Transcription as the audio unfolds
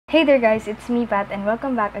Hey there guys, it's me Pat and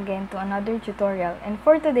welcome back again to another tutorial, and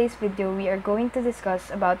for today's video we are going to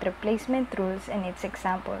discuss about replacement rules and its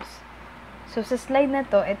examples. So sa slide na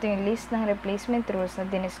to, ito yung list ng replacement rules na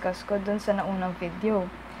diniscuss ko dun sa naunang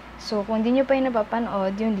video. So kung di nyo pa yung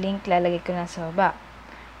napapanood, yung link lalagay ko na sa baba.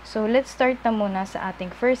 So let's start na muna sa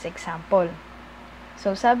ating first example.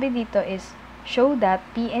 So sabi dito is, show that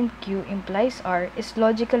P and Q implies R is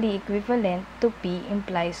logically equivalent to P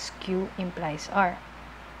implies Q implies R.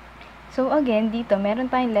 So again, dito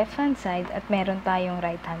meron tayong left hand side at meron tayong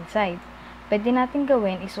right hand side. Pwede natin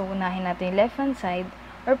gawin is uunahin natin yung left hand side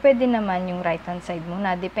or pwede naman yung right hand side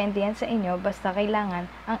muna. Depende yan sa inyo, basta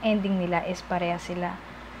kailangan ang ending nila is pareha sila.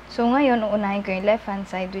 So ngayon, uunahin ko yung left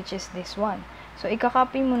hand side which is this one. So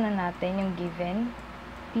ikakopy muna natin yung given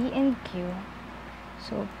P and Q.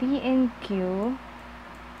 So P and Q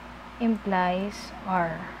implies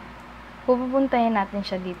R. Pupuntahin natin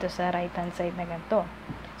siya dito sa right hand side na ganito.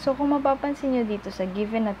 So, kung mapapansin nyo dito sa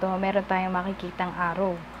given na to, meron tayong makikitang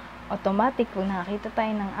arrow. Automatic, kung nakakita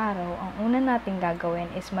tayo ng arrow, ang una natin gagawin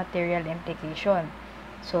is material implication.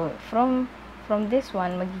 So, from this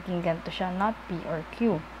one, magiging ganito siya, not P or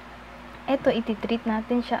Q. Ito, ititreat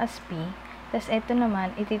natin siya as P. Tapos, ito naman,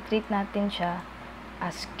 ititreat natin siya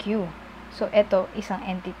as Q. So, ito, isang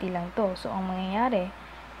entity lang to. So, ang mangyayari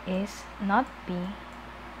is not P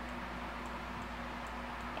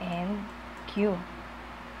and Q.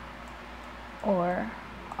 Or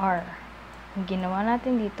R. Ang ginawa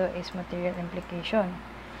natin dito is material implication.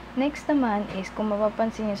 Next naman is, kung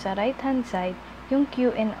mapapansin nyo sa right hand side, yung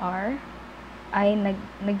Q and R ay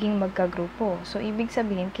naging magkagrupo. So, ibig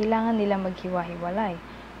sabihin, kailangan nila maghiwa-hiwalay.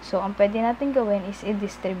 So, ang pwede natin gawin is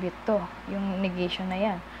i-distribute to, yung negation na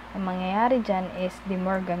yan. Ang mangyayari dyan is De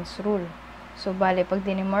Morgan's rule. So, bale, pag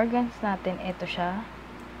De Morgan's natin, ito siya.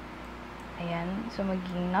 Ayan. So,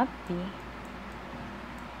 magiging not P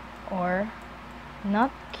or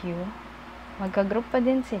not Q, magka-group pa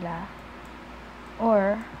din sila,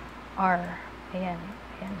 or R. Ayan.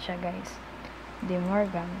 Ayan siya guys. De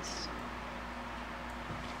Morgan's.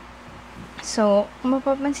 So,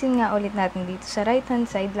 mapapansin nga ulit natin dito sa right hand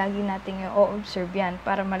side, lagi natin yung o-observe yan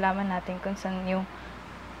para malaman natin kung saan yung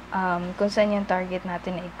target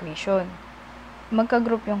natin na equation.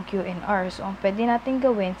 Magka-group yung Q and R. So, ang pwede natin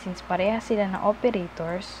gawin, since pareha sila na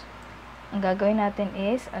operators, ang gagawin natin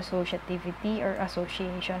is associativity or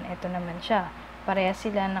association. Ito naman siya. Pareha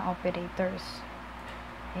sila na operators.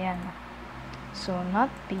 Ayan. So, not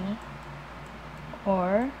P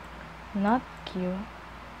or not Q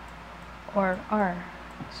or R.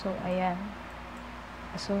 So, ayan.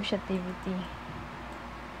 Associativity.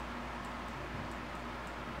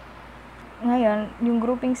 Ngayon, yung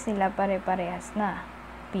groupings nila pare-parehas na.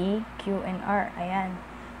 P, Q, and R. Ayan.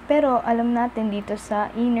 Pero, alam natin dito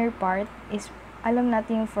sa inner part is, alam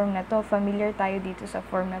natin yung form na to. Familiar tayo dito sa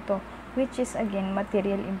form na to. Which is, again,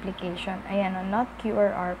 material implication. Ayan, not Q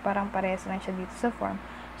or R. Parang parehas lang siya dito sa form.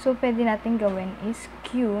 So, pwede natin gawin is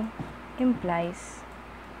Q implies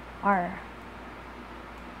R.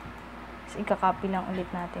 So, ikakopy lang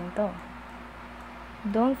ulit natin to.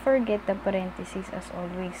 Don't forget the parentheses as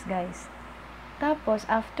always, guys. Tapos,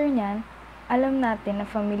 after nyan, alam natin na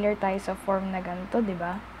familiar tayo sa form na ganito,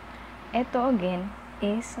 diba? Ito again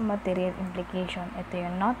is material implication. Ito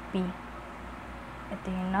yung not P. Ito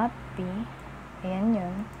yung not P. Ayan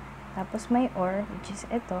yun. Tapos may or, which is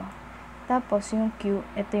ito. Tapos yung Q,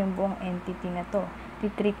 ito yung buong entity na to.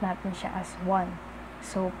 Titreat natin siya as 1.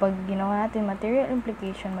 So, pag ginawa natin material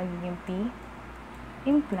implication, magiging P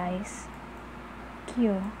implies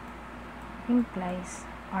Q implies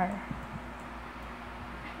R.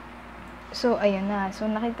 So, ayun na.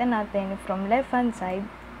 So, nakita natin from left hand side,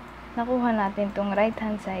 nakuha natin tong right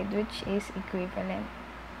hand side which is equivalent.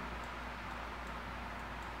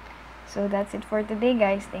 So that's it for today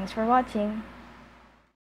guys. Thanks for watching.